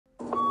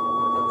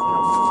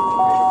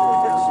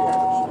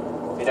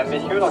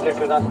Messieurs, dans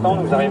quelques instants,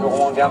 nous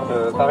arriverons en gare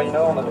de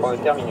Paris-Nord, notre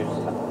terminus.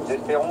 Nous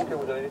espérons que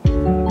vous avez...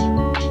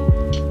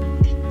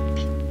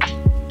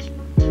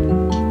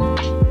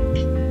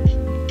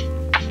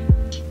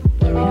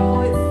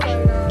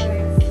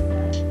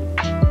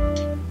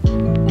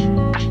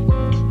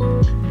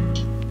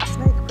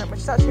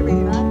 It's actually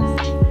really nice,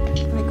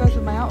 and it goes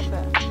with my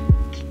outfit.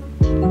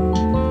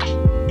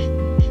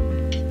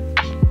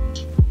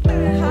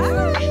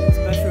 Hi!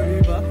 Special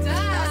Uber.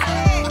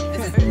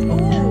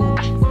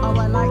 Oh,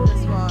 I like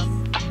this one.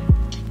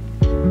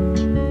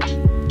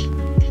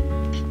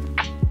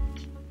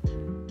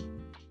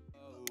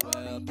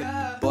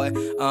 Boy,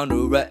 on the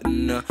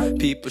retina,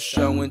 people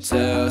show and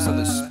tell.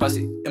 Something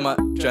spicy in my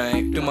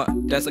drink. Do my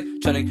dance like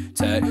Channing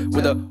Tag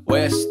with a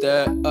way I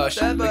stare.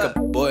 She make a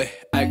boy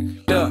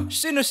act dumb.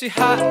 She know she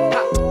hot,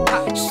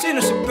 she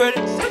know she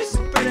pretty.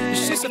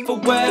 She's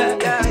self-aware,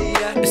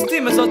 the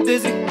steam is so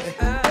dizzy.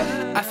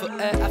 I feel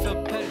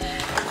petty.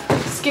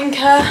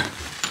 Skincare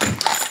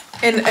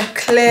in a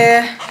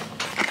clear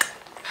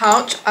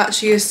pouch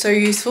actually is so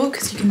useful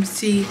because you can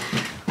see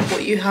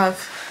what you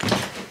have.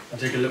 I'll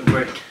take a little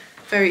break.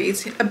 Very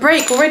easy. A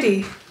break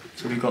already?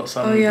 So we got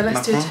some. Oh yeah,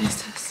 let's do a macarons.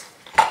 taste test.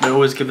 They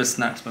always give us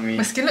snacks when we...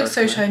 My skin looks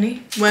so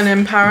shiny. When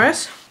in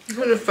Paris, I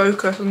thought the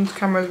focus on the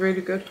camera is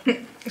really good.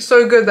 It's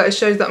so good that it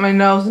shows that my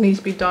nails need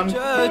to be done.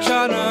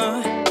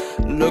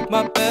 Tryna look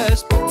my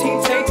best,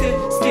 team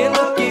tainted, skin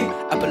looking,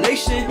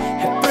 appellation,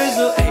 head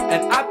bristle,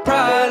 and I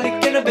probably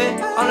get a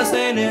bit on the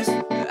saying this.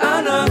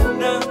 I know,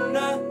 no.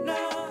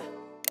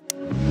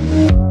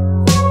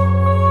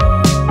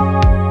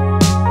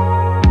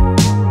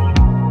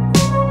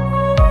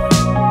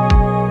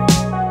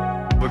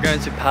 We're going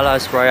to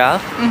Palais Royal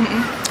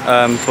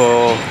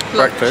for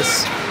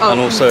breakfast and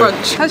also brunch.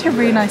 It's actually a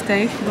really nice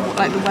day,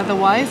 like the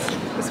weather-wise.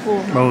 It's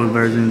warm. Oh,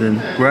 we're zoomed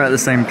in. We're at the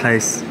same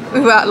place. We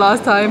were at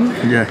last time.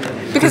 Yeah.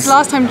 Because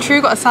last time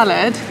True got a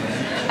salad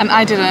and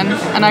I didn't,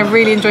 and I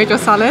really enjoyed your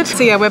salad.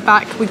 So yeah, we're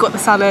back. We got the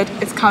salad.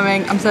 It's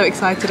coming. I'm so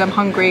excited. I'm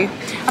hungry.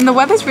 And the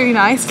weather's really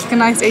nice. It's like a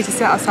nice day to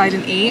sit outside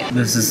and eat.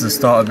 This is the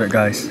start of it,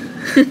 guys.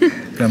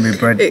 Gonna be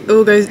bread. It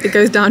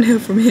goes downhill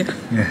from here.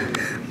 Yeah,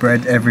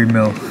 bread every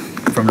meal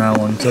from now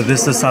on. So this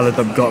is the salad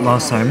that we got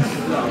last time.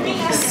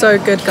 So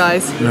good,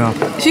 guys. Yeah.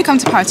 If you come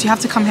to Paris, you have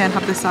to come here and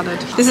have this salad.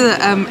 This is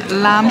a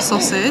lamb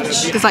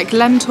sausage. There's like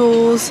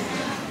lentils,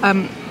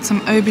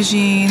 some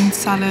aubergine,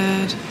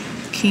 salad,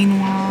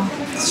 quinoa.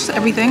 It's just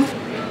everything.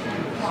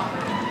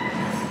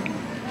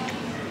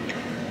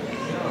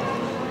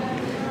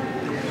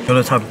 You're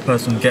the type of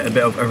person to get a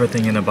bit of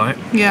everything in a bite.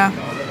 Yeah,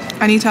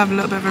 I need to have a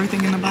little bit of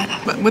everything in the bite.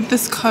 But with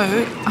this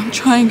coat, I'm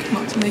trying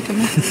not to make a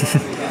mess.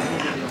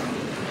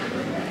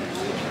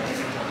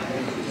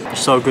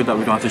 It's so good that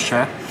we don't have to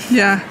share.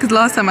 Yeah, because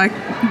last time I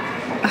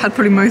had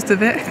probably most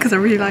of it because I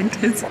really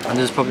liked it. And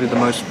this is probably the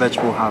most veg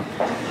we'll have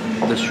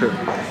this trip.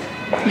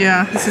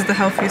 Yeah, this is the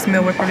healthiest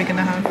meal we're probably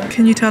gonna have.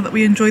 Can you tell that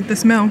we enjoyed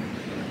this meal?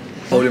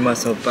 Holding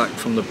myself back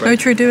from the bread. No,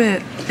 True, do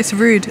it. It's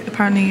rude,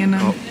 apparently. In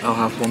I'll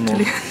have one more.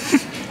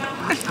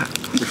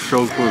 It's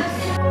so good.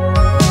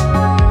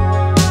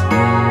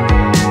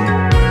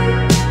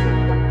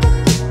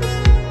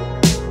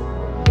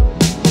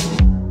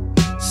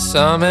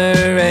 Summer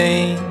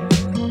rain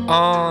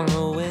on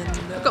a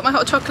window. I've got my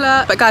hot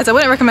chocolate, but guys, I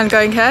wouldn't recommend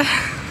going here.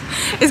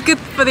 It's good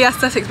for the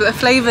aesthetics, but the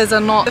flavors are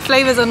not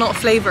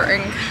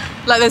flavoring.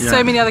 Like there's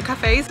so many other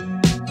cafes.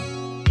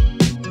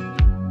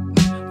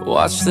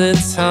 Watch the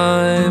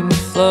time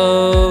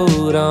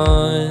float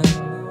on.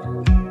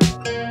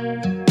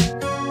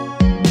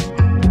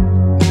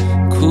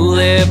 Cool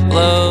air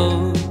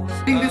blows.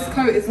 I think this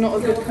coat is not a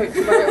good coat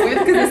to wear it with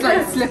because it's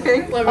like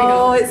slipping.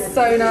 Oh, it's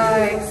so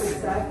nice.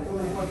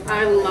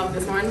 I love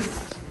this one.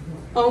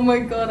 Oh my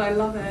god, I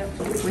love it.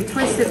 We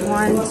twist it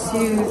 1,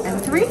 2, and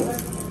 3.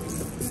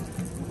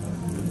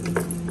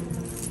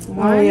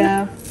 1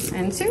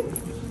 and 2.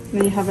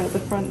 Then you have it at the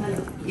front.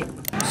 Yeah.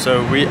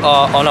 So we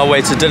are on our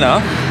way to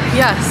dinner.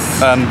 Yes.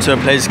 To a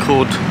place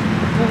called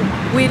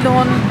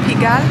Bouillon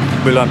Pigalle.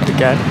 Bouillon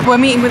Pigalle. We're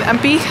meeting with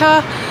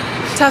Ambika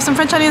to have some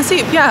French onion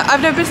soup. Yeah, I've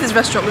never been to this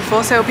restaurant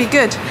before, so it'll be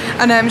good.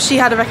 And she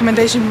had a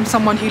recommendation from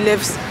someone who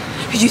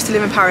used to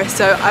live in Paris,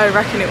 so I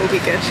reckon it will be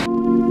good.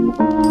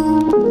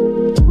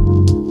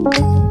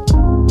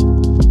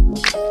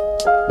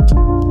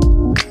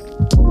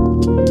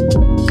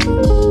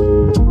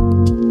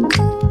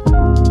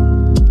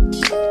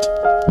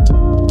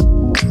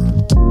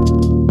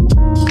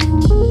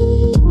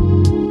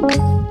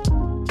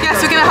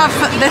 Yes, we're gonna have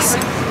this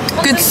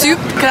good soup,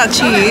 look at that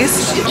cheese.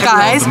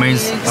 Guys,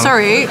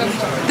 sorry,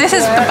 this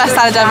is the best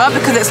salad ever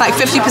because it's like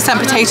 50%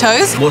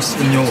 potatoes. What's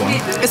in your one?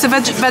 It's a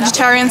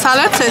vegetarian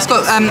salad, so it's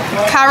got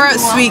carrot,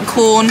 sweet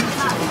corn,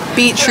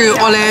 beetroot,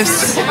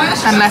 olives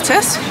and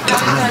lettuce.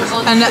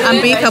 And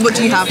Ambika, what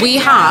do you have? We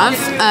have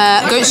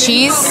goat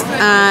cheese,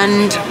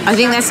 and I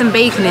think there's some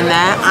bacon in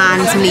there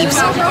and some leaves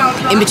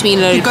in between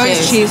a load of Goat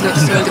cheese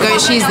looks good. The goat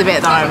cheese is the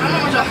bit that I'm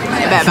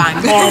a bit bang.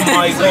 Oh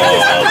my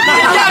god!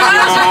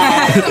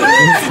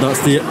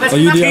 That's the. Are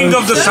you the King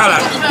of the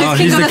salad. Oh,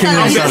 he's the king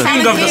of the salad.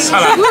 King of the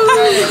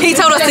salad. He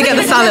told us to get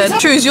the salad.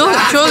 True,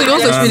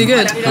 yours looks really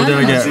good. What did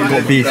I get? We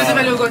got beef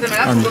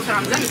and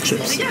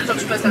chips.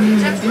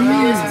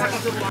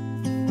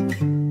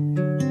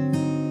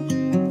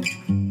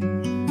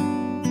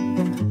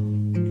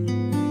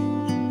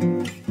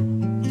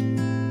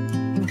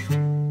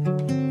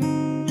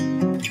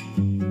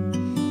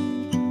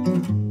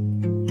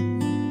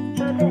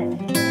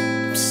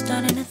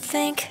 Starting to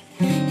think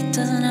it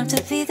doesn't have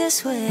to be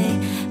this way.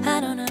 I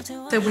don't have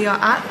to. So we are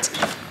at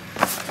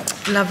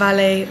La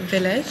Vallée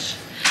Village,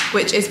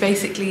 which is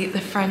basically the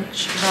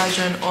French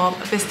version of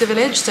Bicester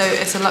Village. So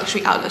it's a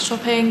luxury outlet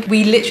shopping.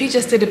 We literally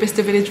just did a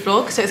Bicester Village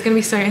vlog, so it's going to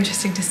be so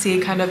interesting to see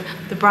kind of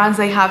the brands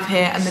they have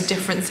here and the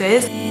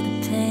differences.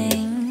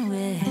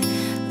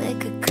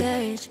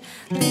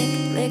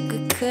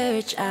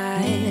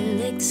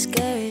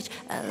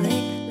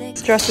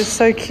 This dress is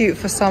so cute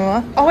for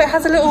summer. Oh, it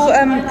has a little,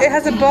 it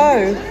has a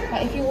bow.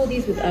 Like if you wore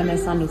these with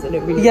Hermes sandals, it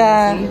look really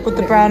Yeah, with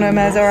the brown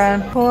Hermes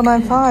around.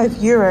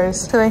 €4.95.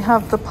 So they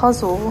have the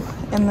puzzle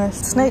in the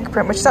snake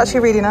print, which is actually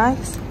really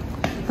nice.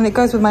 And it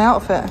goes with my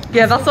outfit.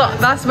 Yeah,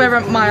 that's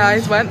where my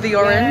eyes went, the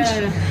orange.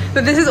 Yeah.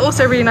 But this is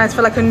also really nice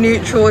for like a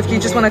neutral if you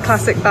just want a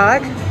classic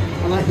bag.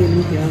 I like the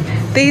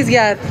Olympia. These,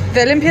 yeah,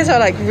 the Olympias are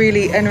like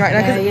really in right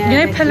now.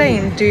 You know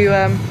Pelaine do,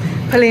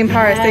 Pelaine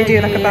Paris, they do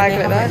like a bag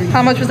like that.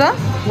 How much was that?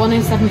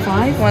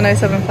 1075.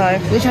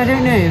 1075. Which I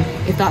don't know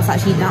if that's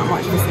actually that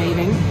much of a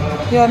saving.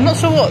 Yeah, I'm not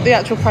sure what the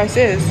actual price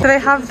is. So they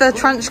have the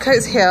trench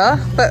coats here,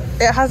 but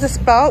it has this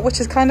belt, which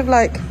is kind of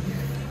like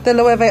the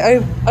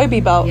Loewe Obi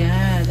belt.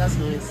 Yeah, that's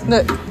nice.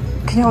 Look,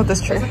 can you hold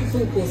this tree? It's like a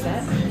full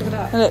corset. Look at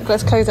that. Look,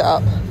 let's close it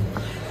up.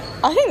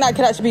 I think that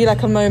could actually be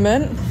like a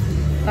moment.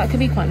 That could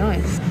be quite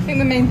nice. I think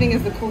the main thing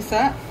is the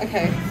corset.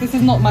 Okay, this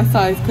is not my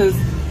size because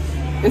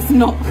it's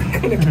not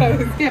gonna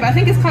close. Yeah, but I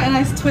think it's quite a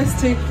nice twist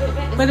to,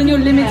 but then you're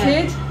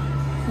limited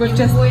with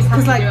just,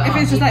 because like if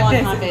it's just like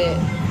this,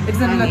 it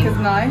doesn't look as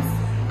nice.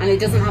 And it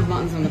doesn't have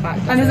buttons on the back.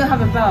 And it doesn't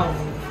have a belt.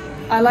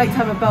 I like to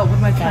have a belt with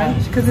my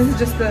trench because this is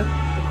just the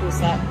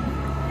corset.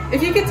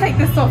 If you could take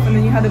this off and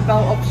then you had a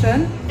belt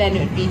option, then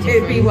it would be different.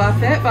 It would be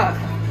worth it, but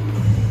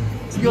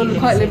you're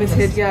quite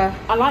limited, yeah.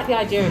 I like the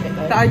idea of it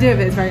though. The idea of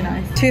it is very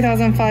nice.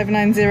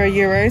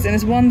 €2,590 and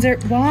it's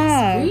 10.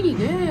 Wow. It's really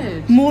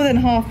good. More than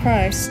half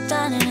price.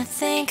 Starting to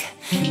think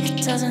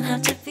it doesn't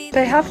have to be.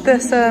 They have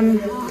this,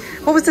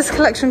 what was this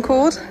collection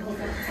called?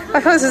 I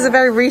thought this was a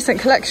very recent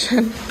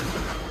collection.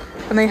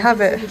 And they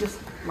have it.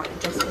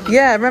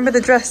 Yeah, remember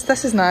the dress?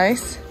 This is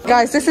nice.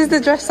 Guys, this is the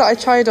dress that I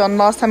tried on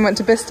last time I went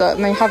to Bicester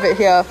and they have it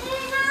here.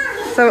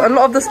 So a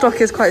lot of the stock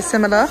is quite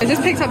similar. I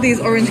just picked up these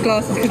orange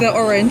glasses because they're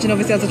orange and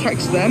obviously I was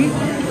attracted to them.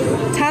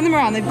 Turn them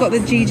around, they've got the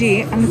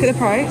GG and look at the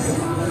price.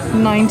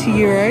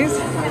 €90.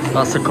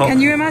 That's a cop.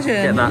 Can you imagine?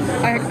 Get that.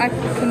 I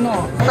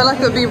cannot. I feel like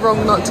it would be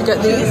wrong not to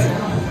get these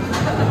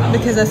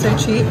because they're so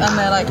cheap and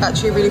they're like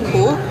actually really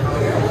cool.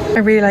 I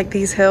really like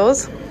these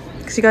heels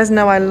because you guys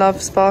know I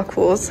love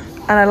sparkles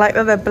and I like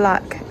that they're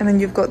black and then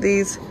you've got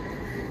these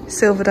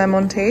silver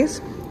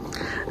diamantes.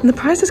 And the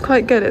price is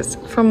quite good. It's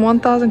from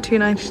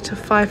 1,290 to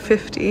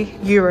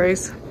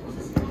 €550.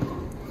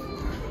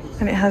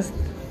 And it has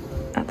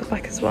at the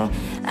back as well.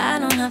 I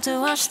don't have to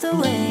wash the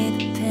way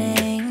the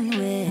pain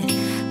with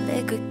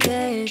liquid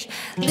courage,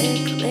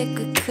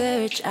 liquid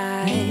courage.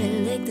 I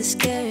lick the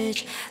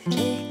scourge.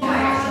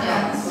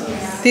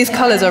 These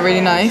colours are really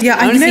nice. Yeah,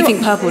 I honestly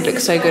think purple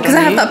looks so good. Because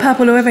I have that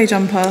purple Loewe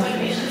jumper.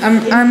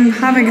 I'm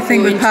having a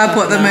thing with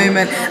purple at the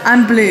moment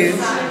and blue.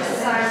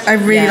 I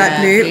really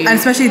like blue, and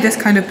especially this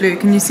kind of blue.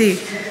 Can you see?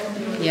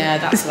 Yeah,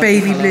 that's this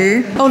baby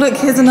blue. Oh look,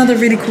 here's another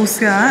really cool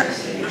skirt.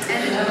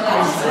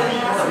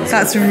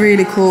 That's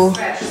really cool.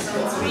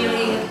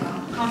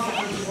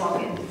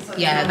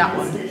 Yeah, that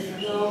one.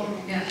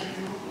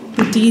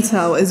 The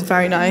detail is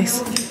very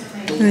nice.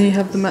 And then you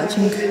have the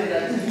matching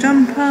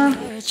jumper.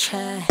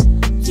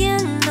 You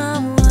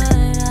know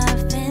what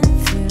I've been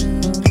through.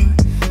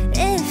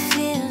 It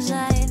feels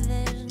like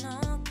there's no.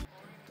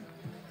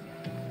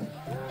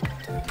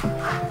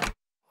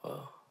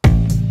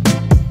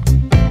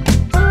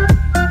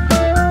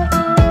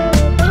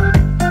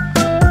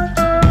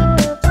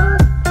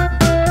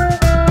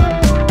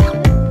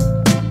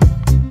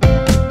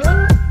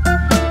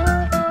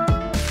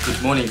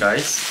 Good morning,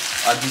 guys.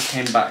 I just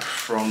came back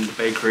from the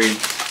bakery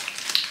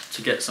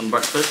to get some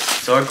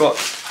breakfast. So I got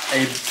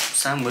a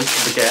sandwich, a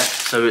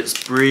baguette. So it's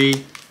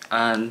brie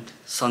and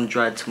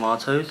sun-dried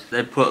tomatoes.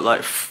 They put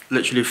like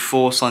literally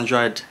 4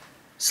 sun-dried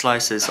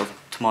slices of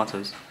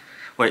tomatoes.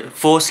 Wait,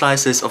 4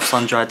 slices of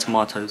sun-dried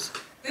tomatoes.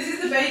 This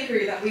is the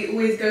bakery that we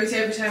always go to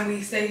every time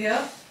we stay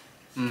here.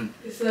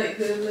 It's like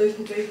the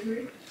local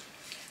bakery.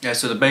 Yeah,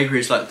 so the bakery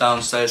is like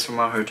downstairs from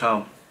our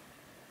hotel.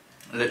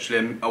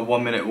 Literally a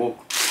 1-minute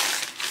walk.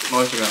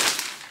 Most of it.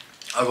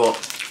 I got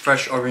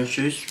fresh orange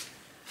juice,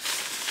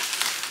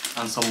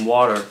 and some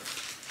water.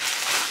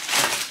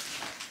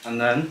 And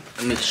then,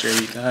 let me show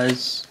you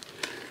guys.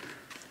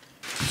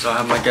 So I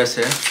have my guest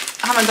here.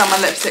 I haven't done my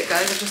lipstick,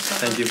 guys. I've just done.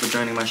 Thank you for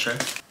joining my show.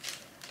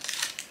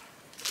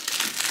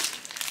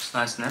 It's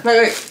nice, isn't it?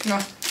 Wait, no.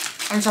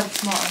 I'm just having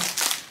tomato.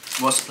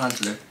 What's the plan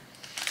today?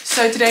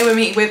 So today we're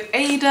meeting with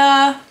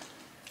Ada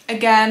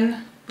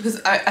again,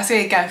 because I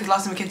say again because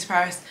last time we came to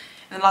Paris,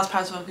 and the last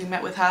Paris vlog we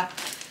met with her.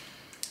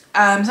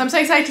 So I'm so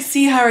excited to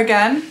see her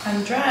again.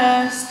 I'm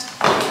dressed.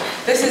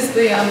 This is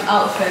the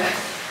outfit.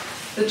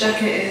 The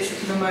jacket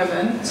is the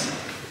moment.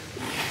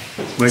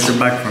 Where's your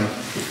bag from?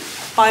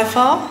 By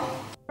far.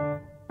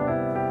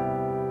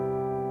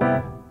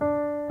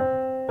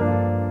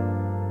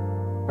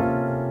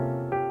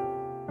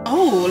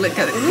 Oh, look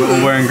at it.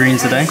 We're wearing green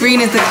today.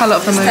 Green is the colour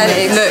of the moment.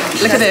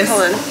 Look at this.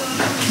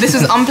 This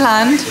was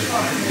unplanned.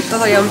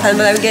 Totally unplanned,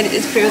 but I'm getting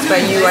inspired by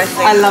you, I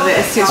think. I love it.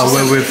 It's super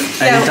We're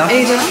with Ada.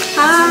 Ada.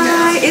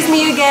 Hi, it's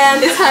me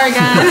again. It's her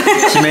again.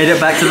 She made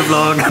it back to the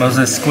vlog. That was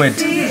a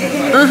squid.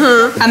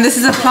 And this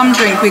is a plum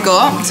drink we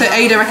got. So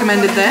Ada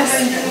recommended this.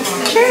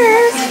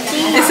 Cheers.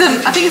 It's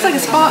I think it's like a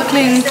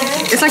sparkling.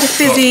 It's like a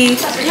fizzy.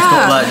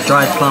 Got like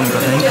dried plums,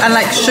 I think. And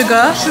like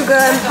sugar. Sugar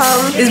and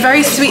plum. It's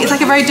very sweet. It's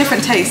like a very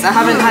different taste. I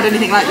haven't had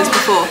anything like this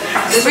before.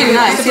 It's really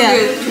nice.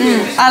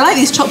 Yeah. I like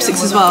these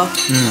chopsticks as well.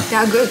 They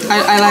are good.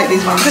 I like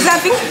these ones. Because I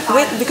think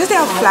because they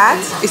are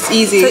flat, It's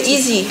easy. so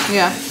easy.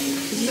 Yeah.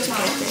 Easy to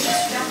get this.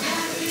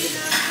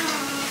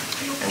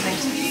 And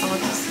I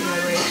want to see my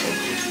reaction.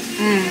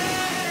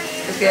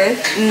 It's good?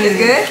 It's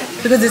good?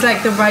 Because it's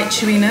like the right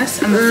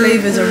chewiness and the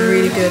flavours are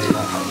really good.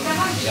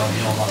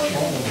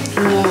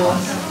 Ooh.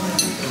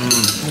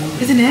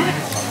 Isn't it?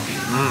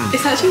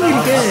 It's actually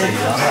really good.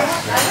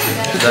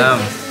 Damn.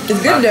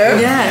 It's good though.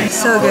 Yeah.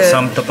 So good.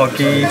 Some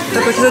tteokbokki.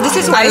 So this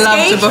is rice love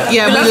cake. tteokbokki.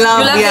 Yeah, You we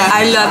love. you Yeah.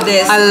 I love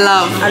this.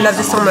 I love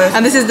this so much.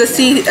 And this is the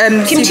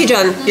Kimchi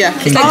전. Yeah.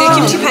 It's like the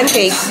kimchi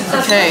pancakes.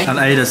 Okay. And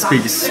Ada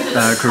speaks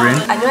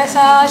Korean.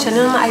 안녕하세요.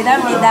 저는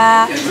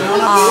아이다입니다.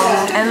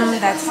 And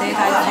that's it,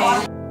 I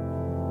think.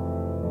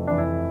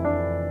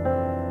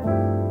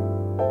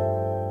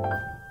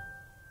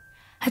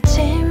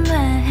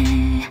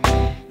 아침에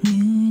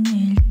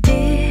눈을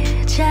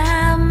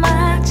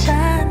뜨자마자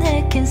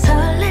느낀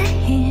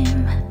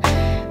설레임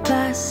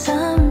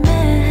Blossom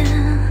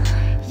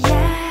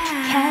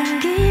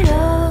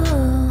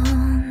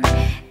향기로운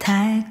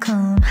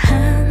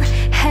달콤한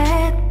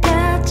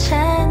햇볕에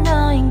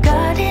놓인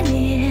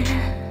거리는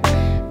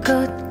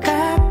꽃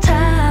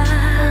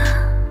같아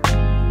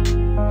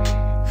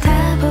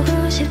다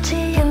보고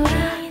싶지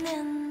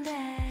보이는데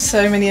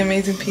So many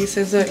amazing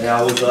pieces. Look. Yeah,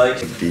 I would like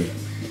the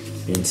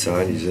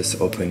inside is just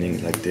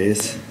opening like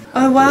this.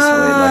 Oh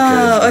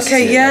wow.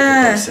 Okay,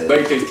 yeah.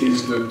 Like it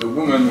is the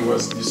woman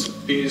was this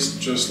piece,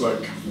 just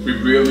like we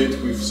build it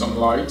with some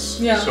lights.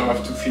 Yeah. So I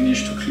have to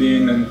finish to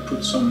clean and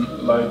put some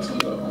light on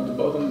the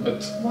bottom,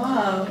 but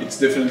Wow. it's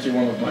definitely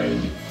one of my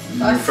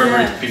new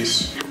favorite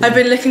pieces. I've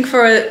been looking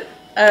for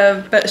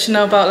a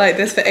Chanel belt like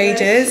this for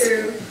ages.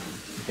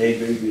 Hey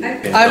baby.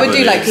 I would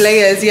do like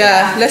layers,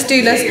 yeah. Let's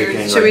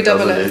should we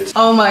double it?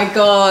 Oh my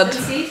god.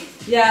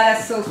 Yeah,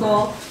 that's so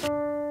cool.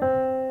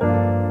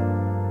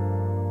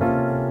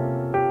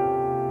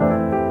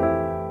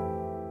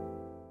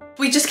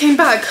 We just came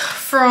back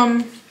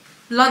from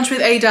lunch with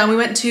Ada and we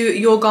went to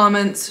Your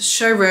Garments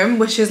showroom,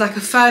 which is like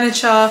a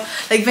furniture,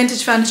 like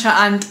vintage furniture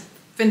and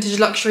vintage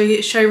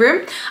luxury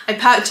showroom. I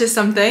purchased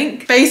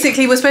something.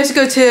 Basically, we're supposed to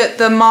go to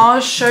the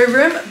Mars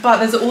showroom, but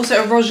there's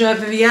also a Roger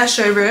Vivier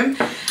showroom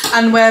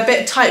and we're a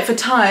bit tight for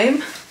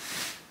time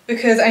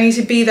because I need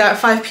to be there at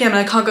 5 PM and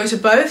I can't go to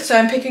both. So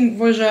I'm picking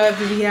Roger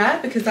Vivier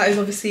because that is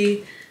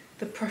obviously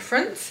the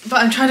preference.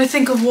 But I'm trying to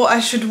think of what I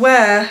should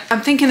wear.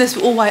 I'm thinking this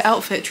all white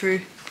outfit,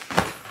 True.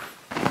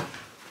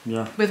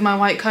 Yeah. With my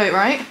white coat,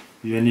 right?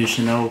 Your new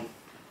Chanel.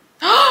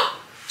 Do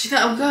you think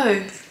that'll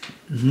go?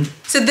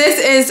 So this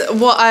is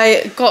what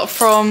I got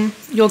from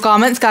Your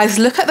Garments. Guys,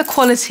 look at the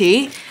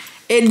quality.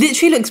 It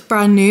literally looks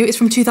brand new. It's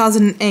from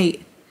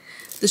 2008.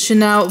 The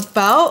Chanel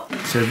belt.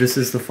 So this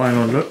is the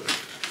final look.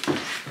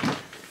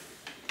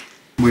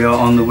 We are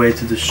on the way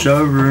to the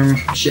showroom.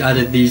 She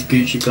added these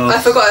Gucci gloves. I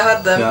forgot I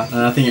had them. Yeah,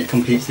 and I think it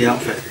completes the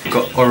outfit.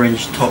 Got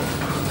orange top,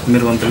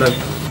 middle and below.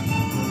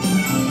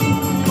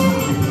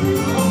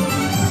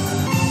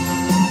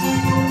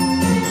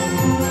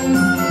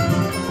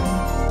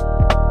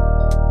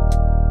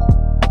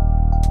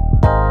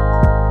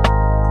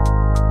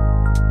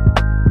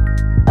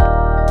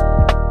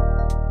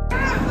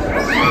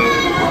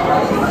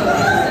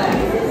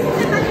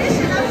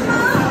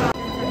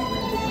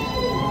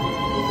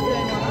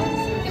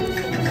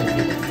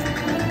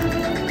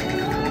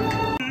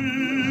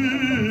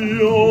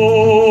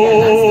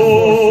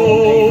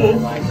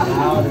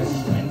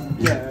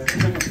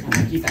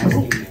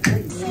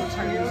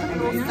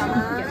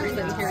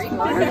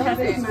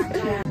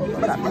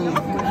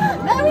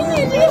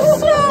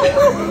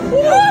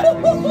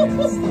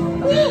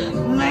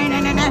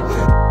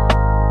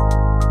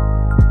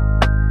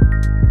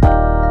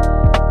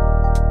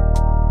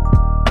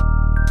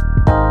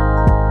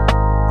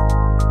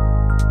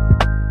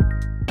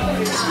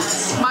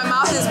 My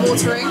mouth is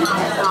watering.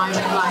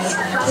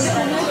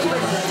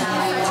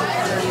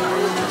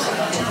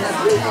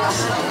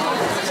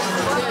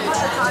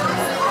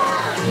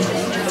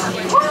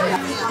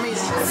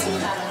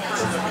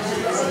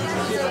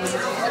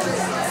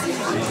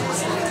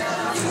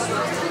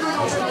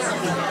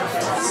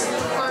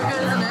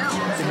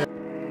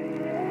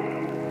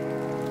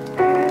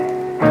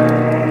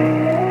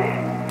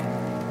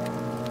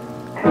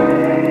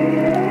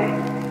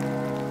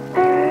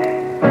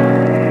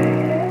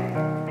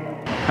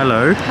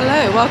 Hello.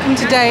 Hello, welcome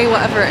to day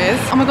whatever it is.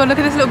 Oh my god, look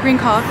at this little green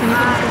car. Can you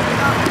put this?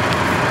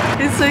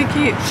 It's so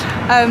cute.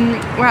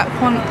 We're at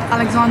Pont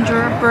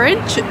Alexandra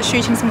Bridge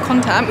shooting some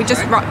content. We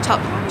just wrapped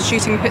up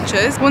shooting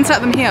pictures. I want to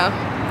set them here.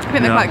 I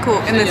think they're quite cool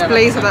in this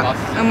blazer that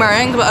I'm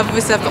wearing, but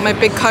obviously I've got my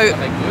big coat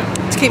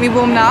to keep me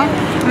warm now.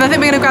 And I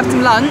think we're gonna grab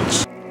some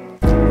lunch.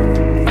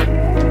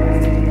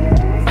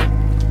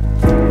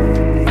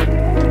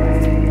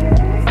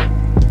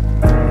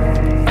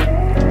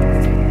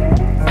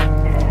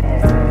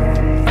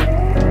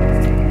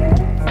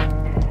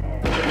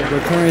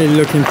 We're currently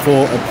looking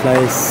for a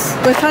place.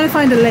 We're trying to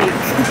find a lake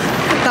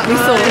that we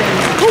saw.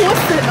 Oh,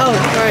 what's it? Oh,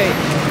 right.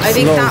 I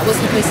think that was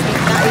supposed to be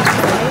that.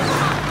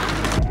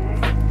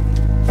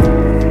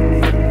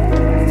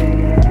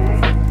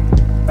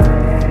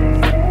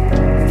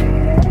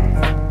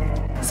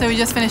 So we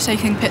just finished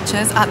taking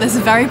pictures at this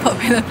very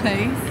popular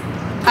place.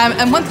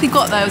 And once we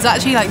got there, it was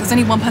actually like, there's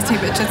only one person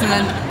taking pictures, and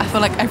then I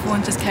feel like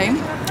everyone just came.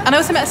 And I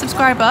also met a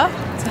subscriber,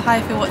 so hi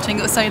if you're watching,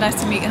 it was so nice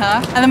to meet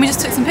her. And then we just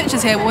took some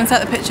pictures here. We'll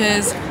insert the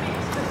pictures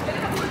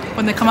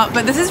when they come up.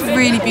 But this is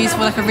really beautiful,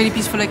 like a really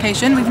beautiful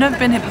location. We've never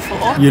been here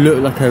before. You look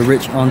like a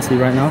rich auntie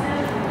right now.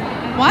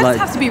 Why does it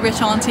have to be a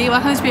rich auntie? Why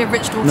can't it just be a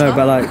rich daughter? No,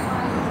 but like,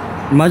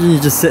 imagine you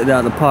just sit there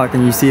at the park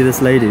and you see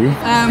this lady.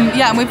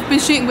 Yeah, and we've been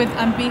shooting with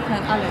Beaker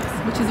and Alex,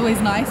 which is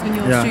always nice when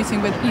you're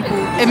shooting with people.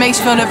 It makes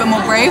you feel a little bit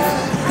more brave,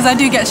 because I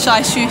do get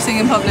shy shooting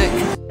in public.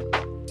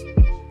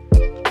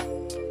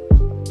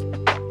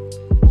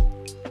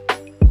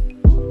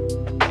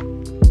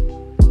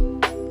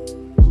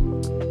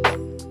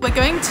 We're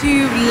going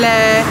to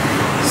Le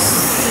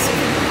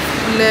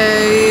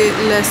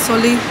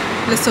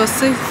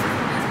Sauce.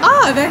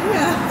 Ah, they're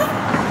here.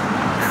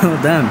 Oh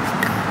damn.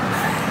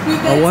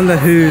 I wonder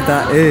who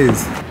that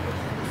is.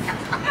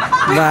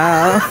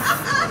 Wow.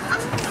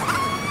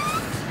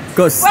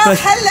 Got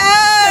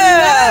hello.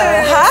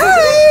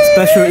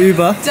 special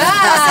Uber.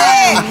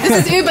 Damn.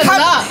 This is Uber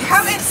Deluxe.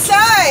 Come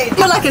inside.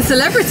 You're like a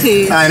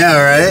celebrity. I know,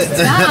 right?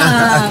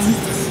 Damn.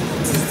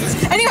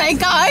 Anyway,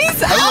 guys.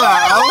 Hello.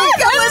 Oh my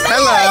God,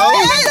 Hello.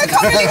 I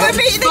can't believe we're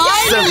meeting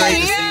again. So great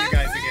to see you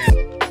guys again.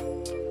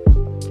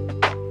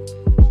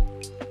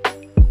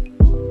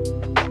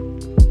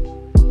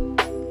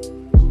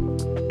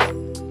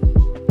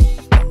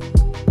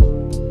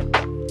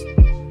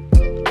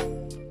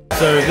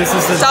 So this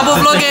is the double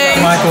vlogging.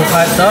 Michael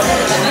hyped up.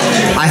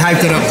 I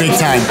hyped it up big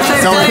time.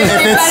 So if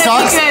it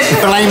sucks,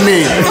 blame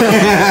me.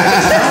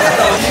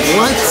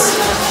 What?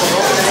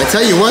 I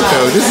tell you what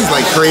though, this is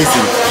like crazy.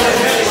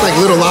 It's like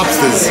little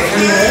lobsters.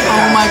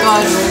 Oh my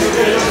god.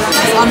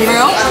 That's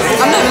unreal.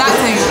 I'm not even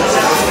acting.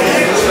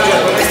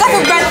 It's like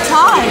a red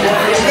tie.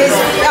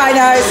 I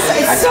know,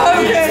 it's so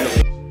good.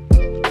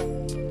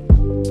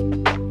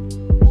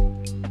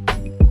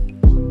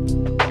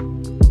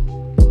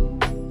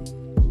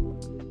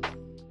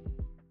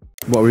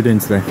 What are we doing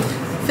today?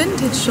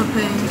 Vintage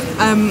shopping.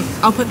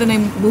 We'll put the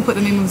name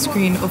on the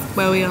screen of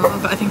where we are,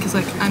 but I think it's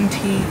like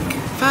antique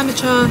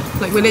furniture.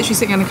 Like we're literally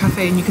sitting in a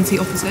cafe and you can see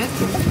opposite.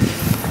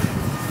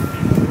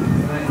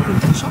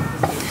 Vintage shop.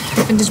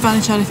 Vintage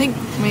furniture, I think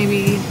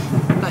maybe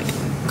like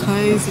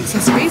clothes,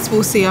 accessories.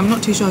 We'll see. I'm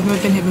not too sure. I've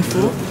never been here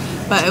before,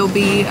 but it'll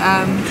be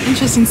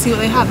interesting to see what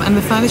they have. And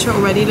the furniture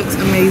already looks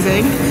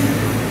amazing.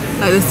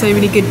 Like there's so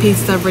many good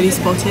pieces I've already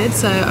spotted,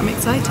 so I'm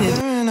excited.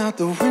 Out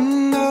the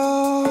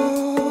window,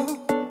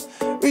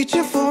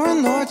 reaching for a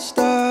North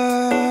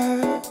Star,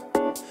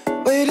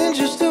 waiting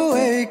just to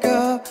wake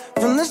up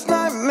from this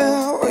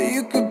nightmare where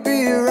you could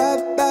be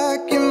right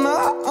back in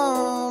my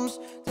arms.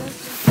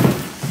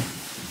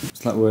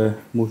 It's like we're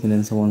walking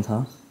in someone's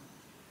house.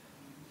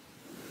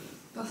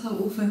 That's how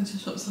all furniture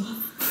shops are.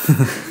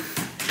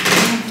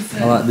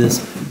 I like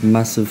this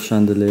massive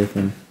chandelier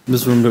thing.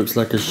 This room looks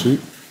like a sheep.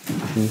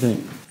 What do you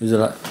think? Is it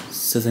like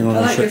sitting on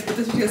a ship? This, but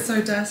this would get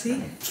so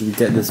dirty. Should we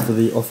get this for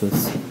the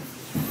office? I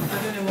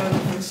don't know why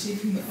I'm a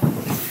sheep in the office.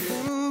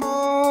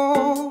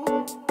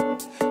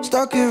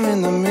 Stuck here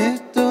in the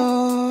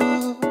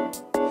middle.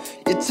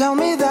 You tell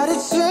me that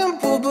it's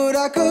simple, but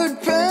I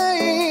could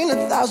paint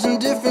 1,000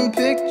 different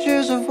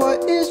pictures of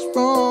what is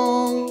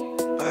wrong.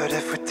 But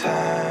if we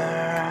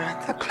turn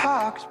the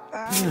clocks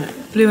back.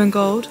 Blue and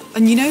gold.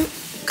 And you know,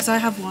 because I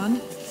have one.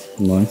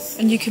 Nice.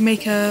 And you can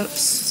make a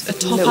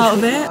top out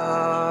of it.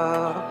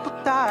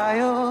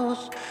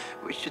 Dials,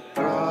 we should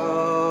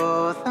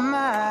throw them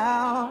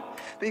out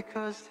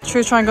because Should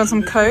we try and go on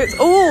some coats?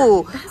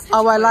 Oh,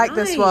 I like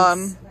this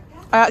one.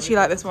 I actually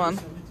like this one.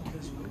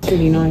 It's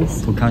really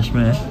nice. For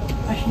cashmere.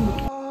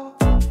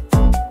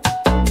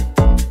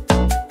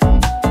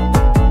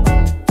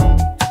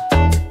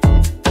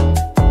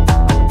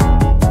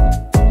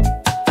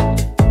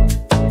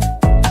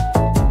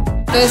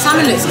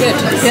 salmon looks good.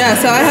 Yeah,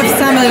 so I have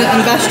salmon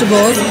and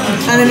vegetables,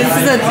 and then this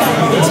is a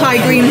Thai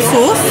green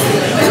sauce.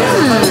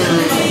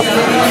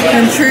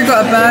 And True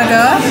got a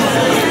burger.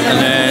 And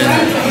then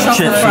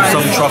chips with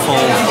some truffle.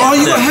 Oh,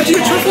 you had your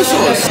truffle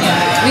sauce?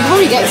 We can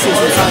probably get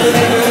sauce with salmon.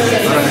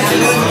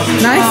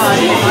 Nice?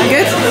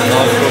 Good?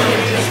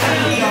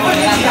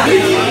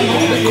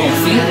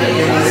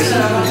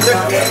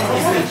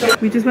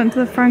 We just went to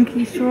the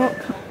Frankie shop,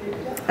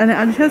 and it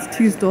actually has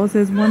 2 stores.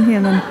 There's one here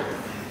and then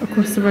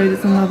across the road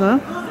is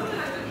another.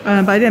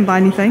 But I didn't buy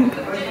anything.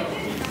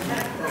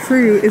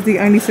 True is the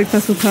only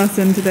successful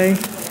person today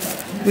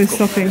with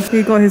shopping.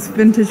 He got his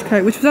vintage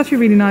coat, which was actually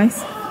really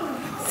nice.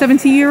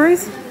 70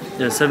 euros?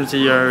 Yeah, 70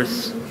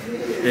 euros.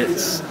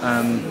 It's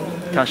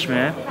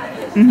cashmere.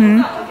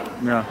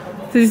 Yeah.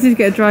 So we just need to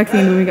get it dry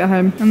cleaned when we get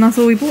home. And that's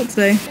all we bought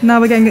today. Now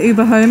we're getting an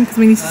Uber home because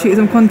we need to shoot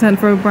some content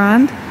for a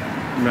brand.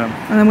 Yeah.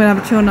 And then we'll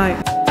have a chill night.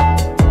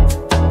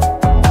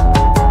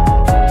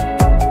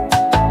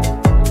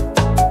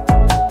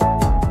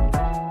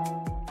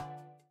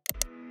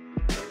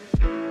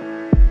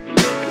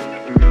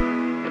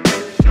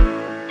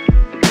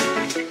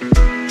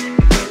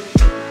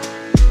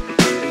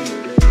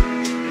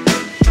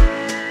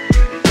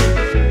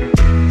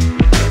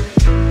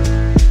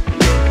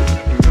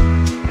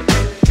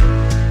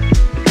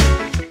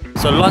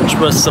 So lunch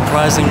was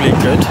surprisingly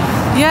good.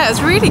 Yeah, it's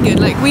really good.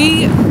 Like,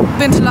 we've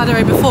been to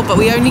Ladere before, but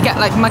we only get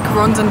like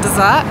macarons and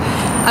dessert.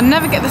 I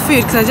never get the food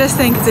because I just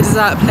think it's a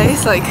dessert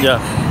place. Like,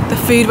 the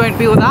food won't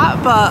be all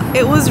that, but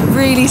it was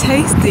really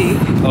tasty.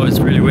 Oh, it's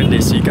really windy,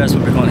 so you guys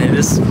probably can't hear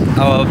this.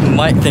 Our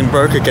mic thing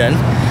broke again.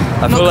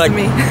 I feel like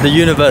the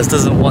universe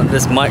doesn't want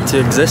this mic to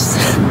exist.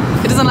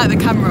 It doesn't like the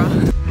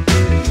camera.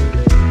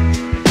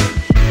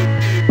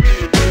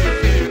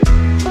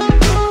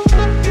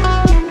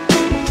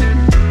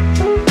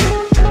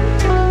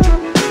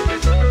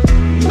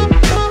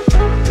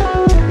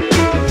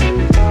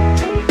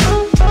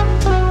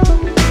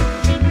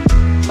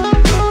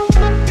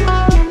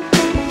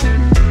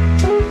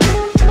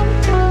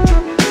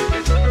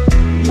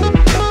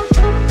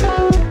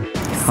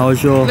 How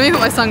was your... Let me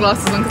put my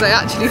sunglasses on because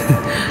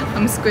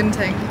I'm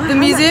squinting. The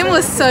museum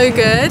was so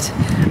good.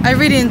 I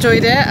really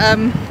enjoyed it.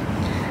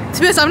 To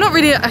be honest, I'm not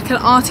really like an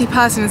arty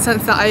person in the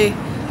sense that I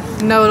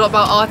know a lot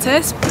about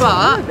artists,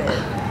 but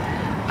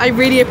I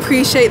really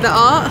appreciate the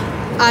art.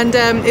 And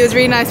it was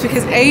really nice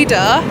because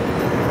Ada,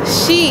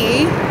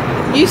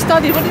 you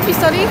studied, what did you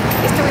study?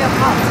 History of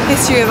art.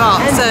 History of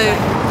art. So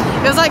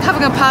it was like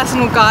having a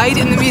personal guide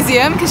in the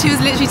museum because she was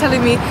literally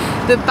telling me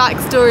the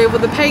backstory of all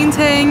the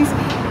paintings.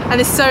 And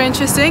it's so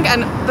interesting.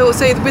 And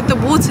also with the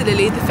water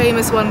lily, the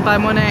famous one by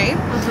Monet,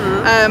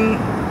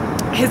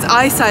 his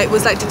eyesight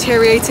was like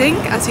deteriorating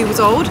as he was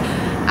old,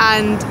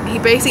 and he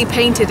basically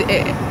painted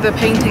the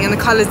painting in the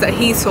colours that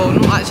he saw,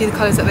 not actually the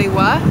colours that they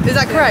were. Is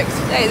that correct?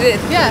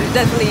 Yeah,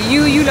 definitely.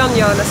 You learned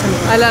your lesson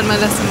well. I learned my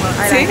lesson well.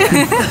 I like that.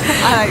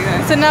 I like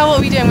that. So now what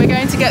are we doing? We're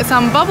going to get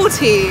some bubble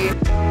tea.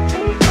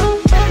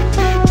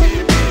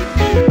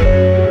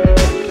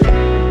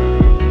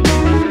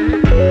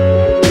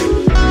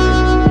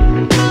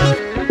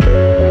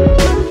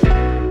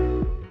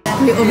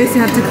 We obviously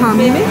have to come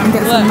and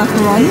get some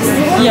macarons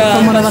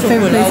from one of our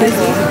favourite places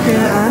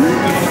here.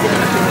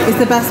 It's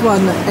the best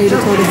one, Ada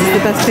told us, it's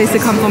the best place to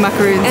come for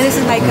macaroons. And this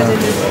is like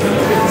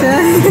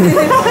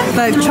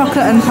like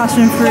chocolate and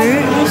passion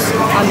fruit.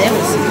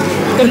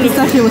 The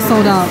pistachio was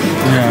sold out.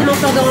 Yeah.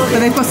 But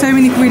they've got so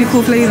many really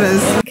cool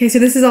flavours. Okay, so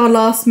this is our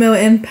last meal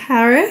in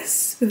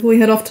Paris before we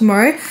head off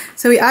tomorrow.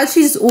 So we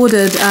actually just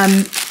ordered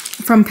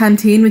from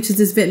Canteen, which is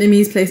this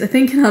Vietnamese place. I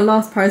think in our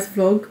last Paris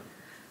vlog,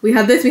 we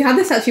had this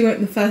actually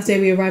the first day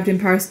we arrived in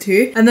Paris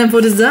too. And then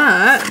for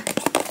dessert,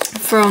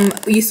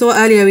 you saw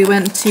earlier, we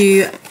went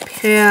to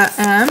Pierre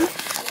M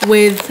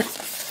with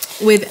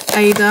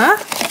Ada.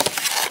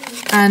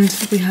 And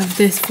we have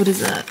this for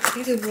dessert.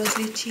 These are rose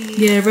lychee.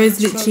 Yeah, rose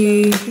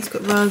lychee. It's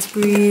got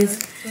raspberries.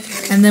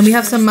 And then we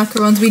have some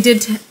macarons. We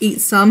did eat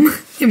some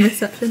in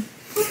reception.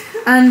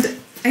 And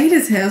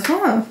Ada's here as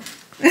well.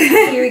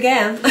 Here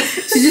again.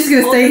 She's just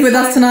going to stay with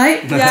us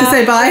tonight to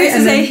say bye.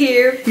 And stay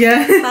here.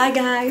 Yeah. Bye,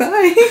 guys.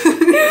 Bye.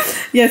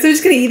 Yeah, so we're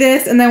just going to eat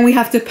this and then we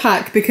have to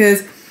pack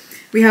because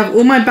we have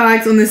all my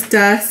bags on this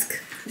desk.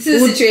 This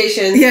is the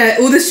situation. Yeah,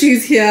 all the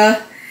shoes here.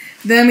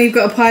 Then we've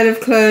got a pile of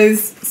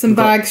clothes, some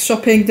bags,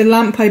 shopping, the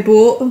lamp I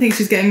bought. I think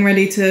she's getting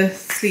ready to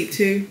sleep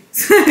too.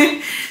 So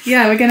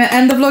yeah, we're going to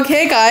end the vlog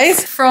here,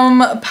 guys.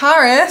 From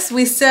Paris,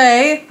 we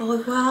say... Au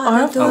revoir.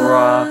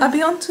 À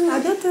bientôt. À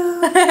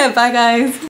bientôt. Bye, guys.